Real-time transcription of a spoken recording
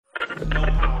No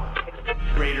power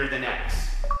greater than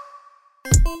X.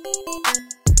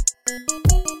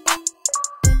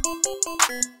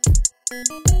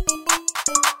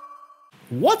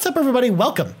 What's up, everybody?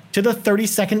 Welcome to the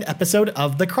 32nd episode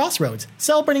of The Crossroads,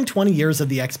 celebrating 20 years of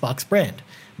the Xbox brand.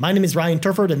 My name is Ryan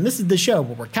Turford, and this is the show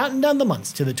where we're counting down the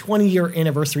months to the 20-year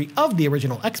anniversary of the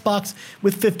original Xbox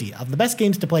with 50 of the best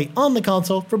games to play on the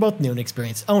console for both new and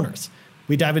experienced owners.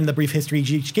 We dive into the brief history of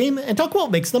each game and talk about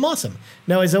what makes them awesome.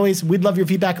 Now, as always, we'd love your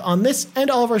feedback on this and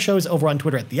all of our shows over on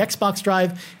Twitter at the Xbox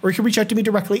Drive, or you can reach out to me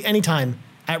directly anytime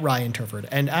at Ryan Turford.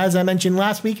 And as I mentioned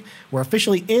last week, we're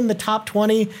officially in the top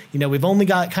 20. We've only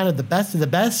got kind of the best of the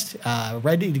best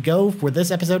ready to go for this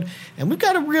episode. And we've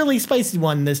got a really spicy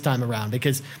one this time around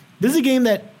because this is a game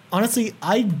that, honestly,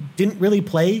 I didn't really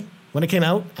play when it came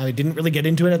out. I didn't really get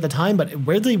into it at the time, but it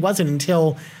really wasn't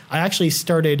until I actually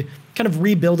started kind of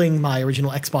rebuilding my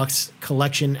original Xbox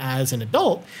collection as an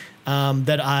adult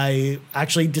that I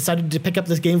actually decided to pick up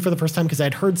this game for the first time because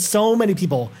I'd heard so many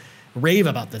people rave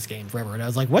about this game forever. And I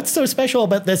was like, what's so special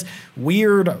about this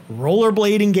weird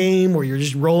rollerblading game where you're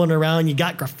just rolling around, you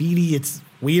got graffiti, it's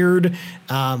weird.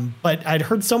 But I'd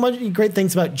heard so much great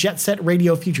things about Jet Set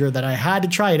Radio Future that I had to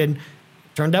try it, and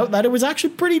turned out that it was actually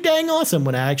pretty dang awesome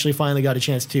when I actually finally got a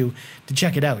chance to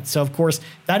check it out. So, of course,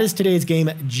 that is today's game,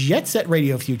 Jet Set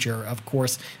Radio Future. Of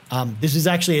course, this is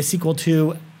actually a sequel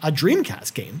to a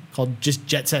Dreamcast game called just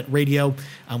Jet Set Radio,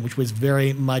 which was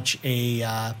very much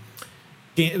a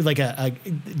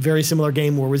very similar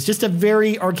game where it was just a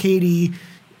very arcadey,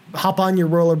 hop on your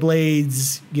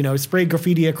rollerblades, spray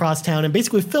graffiti across town, and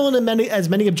basically fill in as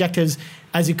many objectives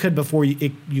as you could before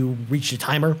you reached a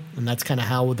timer. And that's kind of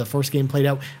how the first game played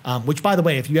out, which, by the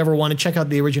way, if you ever want to check out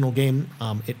the original game,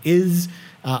 it is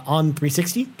on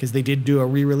 360 because they did do a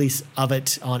re-release of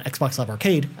it on Xbox Live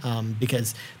Arcade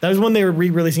because that was when they were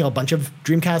re-releasing a bunch of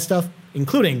Dreamcast stuff,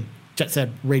 including Jet Set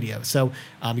Radio. So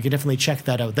you can definitely check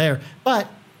that out there. But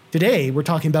today we're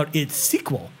talking about its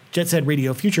sequel, Jet Set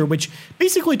Radio Future, which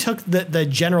basically took the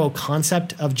general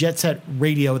concept of Jet Set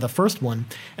Radio, the first one,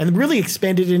 and really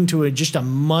expanded it into just a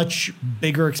much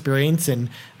bigger experience and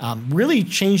really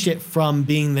changed it from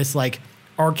being this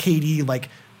arcadey,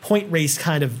 point race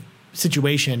kind of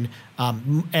situation,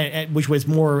 which was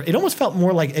more, it almost felt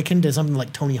more akin to something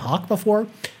like Tony Hawk before.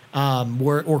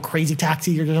 Or Crazy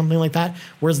Taxi or something like that.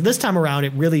 Whereas this time around,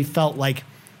 it really felt like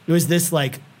it was this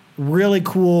really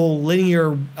cool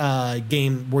linear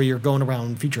game where you're going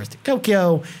around futuristic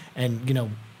Tokyo and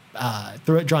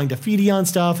drawing graffiti on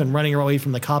stuff and running away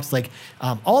from the cops.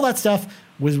 All that stuff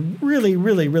was really,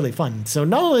 really, really fun. So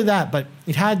not only that, but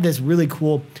it had this really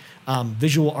cool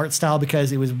visual art style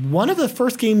because it was one of the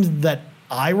first games that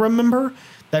I remember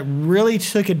that really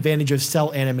took advantage of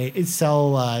cell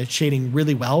shading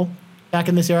really well back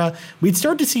in this era. We'd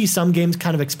start to see some games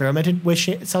kind of experimented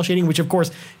with cell shading, which of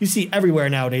course you see everywhere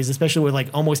nowadays, especially with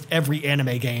almost every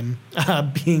anime game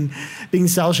being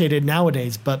cell shaded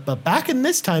nowadays. But back in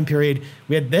this time period,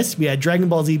 we had Dragon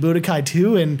Ball Z Budokai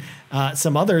 2 and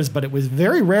some others, but it was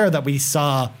very rare that we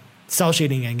saw cell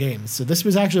shading in games. So this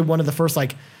was actually one of the first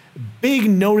big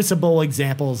noticeable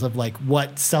examples of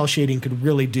what cell shading could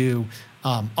really do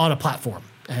on a platform.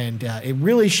 And it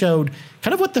really showed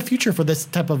kind of what the future for this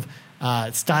type of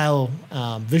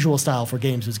visual style for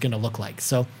games was going to look like.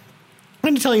 So I'm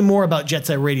going to tell you more about Jet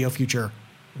Set Radio Future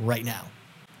right now.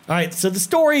 All right, so the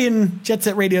story in Jet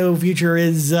Set Radio Future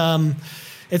is,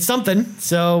 it's something.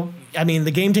 So,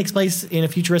 the game takes place in a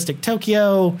futuristic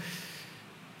Tokyo.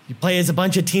 You play as a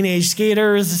bunch of teenage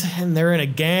skaters, and they're in a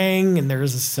gang, and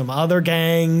there's some other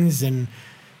gangs, and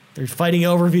they're fighting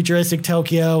over futuristic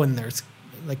Tokyo, and there's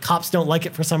cops don't like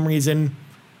it for some reason.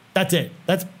 That's it.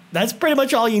 That's pretty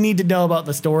much all you need to know about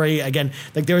the story. Again,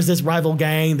 there was this rival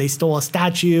gang. They stole a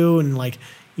statue, and you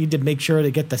need to make sure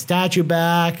to get the statue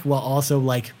back while also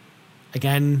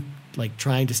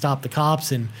trying to stop the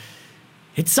cops. And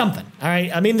it's something. All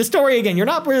right. The story, again, you're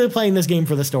not really playing this game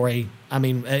for the story.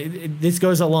 This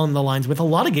goes along the lines with a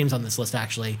lot of games on this list,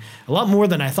 actually. A lot more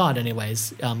than I thought,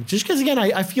 anyways. Just because, again,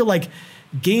 I feel like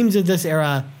games of this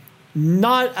era,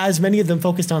 not as many of them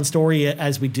focused on story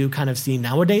as we do kind of see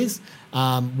nowadays.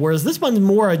 Whereas this one's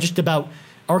more just about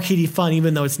arcadey fun,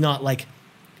 even though it's not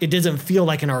it doesn't feel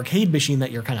like an arcade machine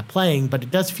that you're kind of playing, but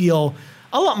it does feel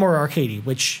a lot more arcadey,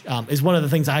 which is one of the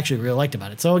things I actually really liked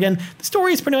about it. So again, the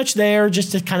story is pretty much there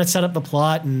just to kind of set up the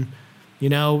plot and,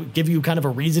 give you kind of a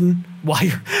reason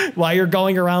why you're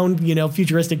going around,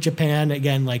 futuristic Japan,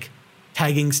 again,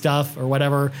 tagging stuff or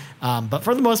whatever. But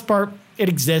for the most part, it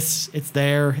exists. It's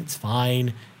there. It's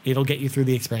fine. It'll get you through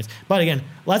the experience. But again,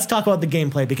 let's talk about the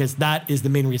gameplay because that is the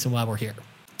main reason why we're here.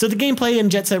 So the gameplay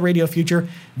in Jet Set Radio Future,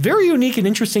 very unique and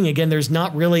interesting. Again, there's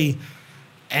not really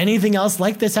anything else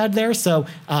like this out there. So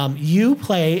you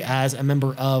play as a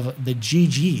member of the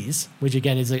GGs, which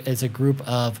again is a group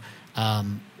of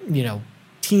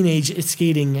teenage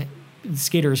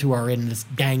skaters who are in this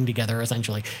gang together,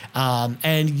 essentially.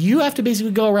 And you have to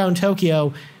basically go around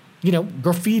Tokyo,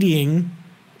 graffitiing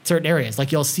certain areas.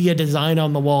 Like you'll see a design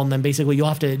on the wall, and then basically you'll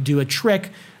have to do a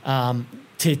trick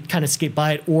to kind of skate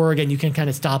by it. Or again, you can kind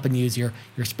of stop and use your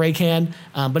spray can.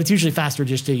 But it's usually faster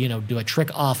just to, do a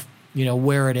trick off,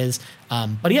 where it is.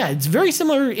 But yeah, it's very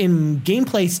similar in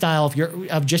gameplay style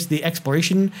of just the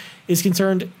exploration is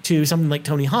concerned to something like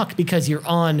Tony Hawk, because you're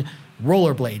on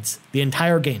rollerblades the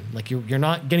entire game. Like you're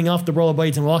not getting off the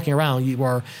rollerblades and walking around. You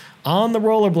are on the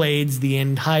rollerblades the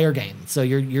entire game. So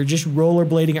you're just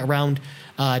rollerblading around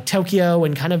Tokyo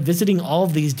and kind of visiting all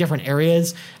of these different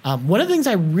areas. One of the things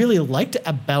I really liked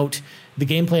about the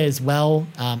gameplay as well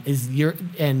is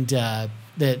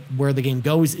that where the game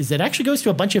goes is it actually goes to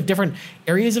a bunch of different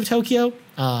areas of Tokyo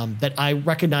that I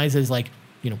recognize as like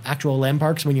actual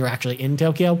landmarks when you're actually in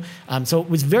Tokyo. So it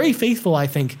was very faithful, I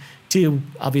think, to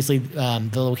obviously the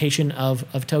location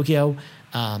of Tokyo.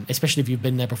 Especially if you've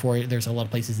been there before, there's a lot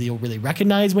of places that you'll really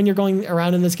recognize when you're going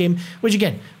around in this game, which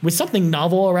again was something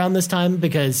novel around this time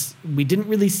because we didn't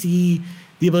really see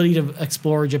the ability to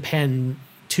explore Japan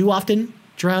too often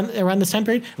around this time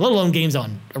period, let alone games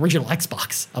on original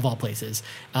Xbox of all places.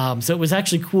 So it was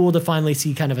actually cool to finally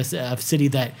see kind of a city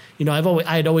that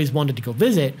I had always wanted to go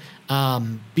visit,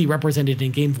 be represented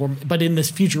in game form, but in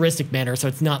this futuristic manner. So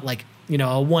it's not like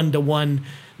a one-to-one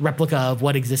replica of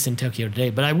what exists in Tokyo today.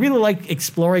 But I really like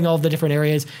exploring all the different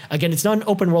areas. Again, it's not an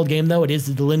open world game though. It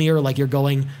is linear, like you're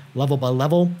going level by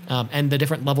level, and the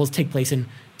different levels take place in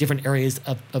different areas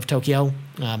of Tokyo,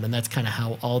 and that's kind of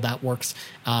how all that works.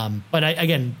 But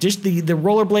again, just the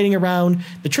rollerblading around,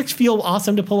 the tricks feel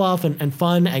awesome to pull off and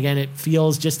fun. Again, it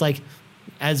feels just like,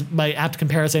 as my apt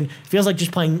comparison, feels like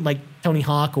just playing like Tony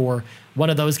Hawk or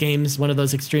one of those games, one of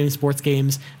those extreme sports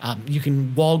games. You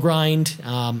can wall grind,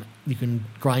 you can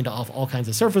grind off all kinds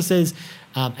of surfaces,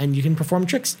 and you can perform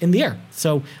tricks in the air.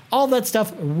 So all that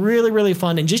stuff, really, really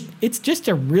fun. And it's just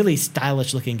a really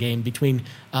stylish looking game between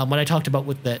what I talked about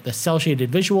with the cell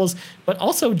shaded visuals, but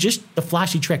also just the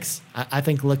flashy tricks I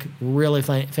think look really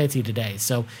fancy today.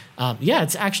 So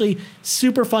it's actually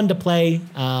super fun to play.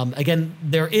 Again,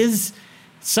 there is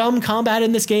some combat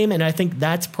in this game, and I think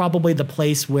that's probably the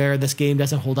place where this game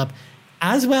doesn't hold up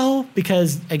as well,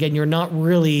 because again, you're not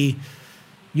really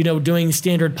doing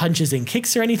standard punches and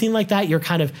kicks or anything like that. You're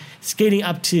kind of skating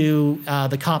up to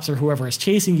the cops or whoever is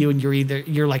chasing you, and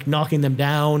you're like knocking them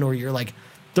down, or you're like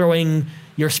throwing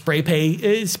your spray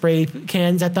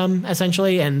cans at them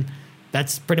essentially, and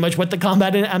that's pretty much what the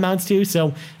combat amounts to.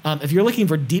 So if you're looking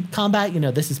for deep combat,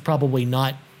 this is probably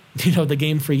not the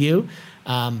game for you.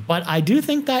 But I do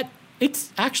think that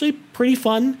it's actually pretty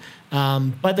fun.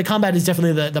 But the combat is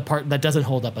definitely the part that doesn't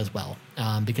hold up as well,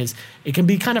 because it can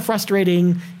be kind of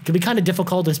frustrating. It can be kind of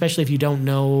difficult, especially if you don't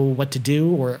know what to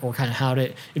do or kind of how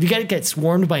to. If you get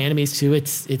swarmed by enemies too,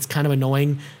 it's kind of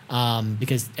annoying,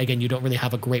 because again, you don't really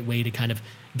have a great way to kind of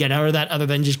get out of that other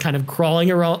than just kind of crawling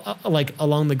around like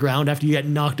along the ground after you get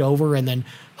knocked over, and then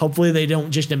hopefully they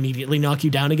don't just immediately knock you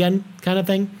down again, kind of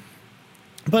thing.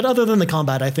 But other than the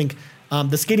combat, I think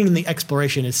the skating and the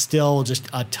exploration is still just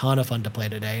a ton of fun to play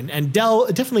today, and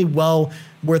definitely well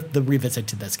worth the revisit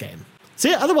to this game. So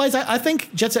yeah, otherwise, I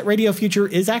think Jet Set Radio Future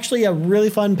is actually a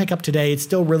really fun pickup today. It's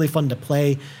still really fun to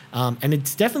play, and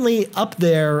it's definitely up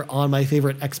there on my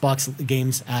favorite Xbox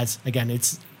games, as, again,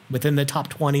 it's within the top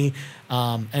 20,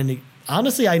 and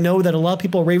honestly, I know that a lot of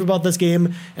people rave about this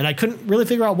game, and I couldn't really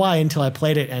figure out why until I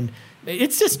played it, and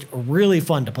it's just really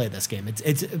fun to play this game.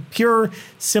 It's pure,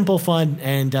 simple fun,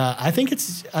 and I think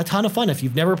it's a ton of fun. If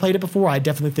you've never played it before, I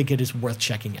definitely think it is worth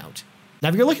checking out. Now,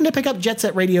 if you're looking to pick up Jet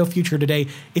Set Radio Future today,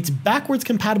 it's backwards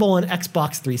compatible on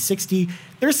Xbox 360.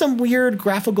 There's some weird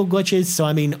graphical glitches, so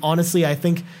I mean, honestly, I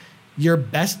think your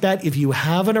best bet if you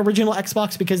have an original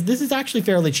Xbox, because this is actually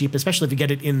fairly cheap, especially if you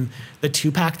get it in the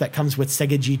 2-pack that comes with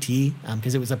Sega GT,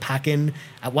 because it was a pack-in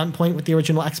at one point with the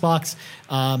original Xbox.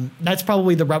 That's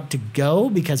probably the route to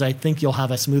go, because I think you'll have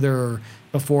a smoother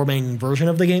performing version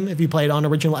of the game if you play it on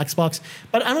original Xbox.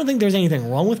 But I don't think there's anything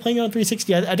wrong with playing it on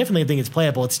 360. I definitely think it's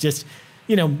playable. It's just,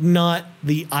 not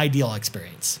the ideal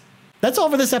experience. That's all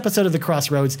for this episode of The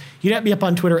Crossroads. You can hit me up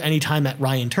on Twitter anytime at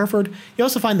Ryan Turford. You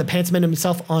also find the Pantsman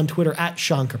himself on Twitter at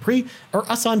Sean Capri, or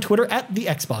us on Twitter at The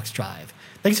Xbox Drive.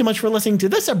 Thanks so much for listening to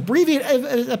this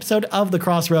abbreviated episode of The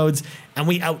Crossroads, and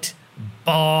we out.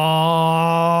 Bye.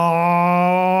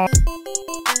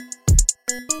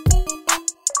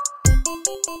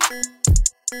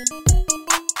 Bye.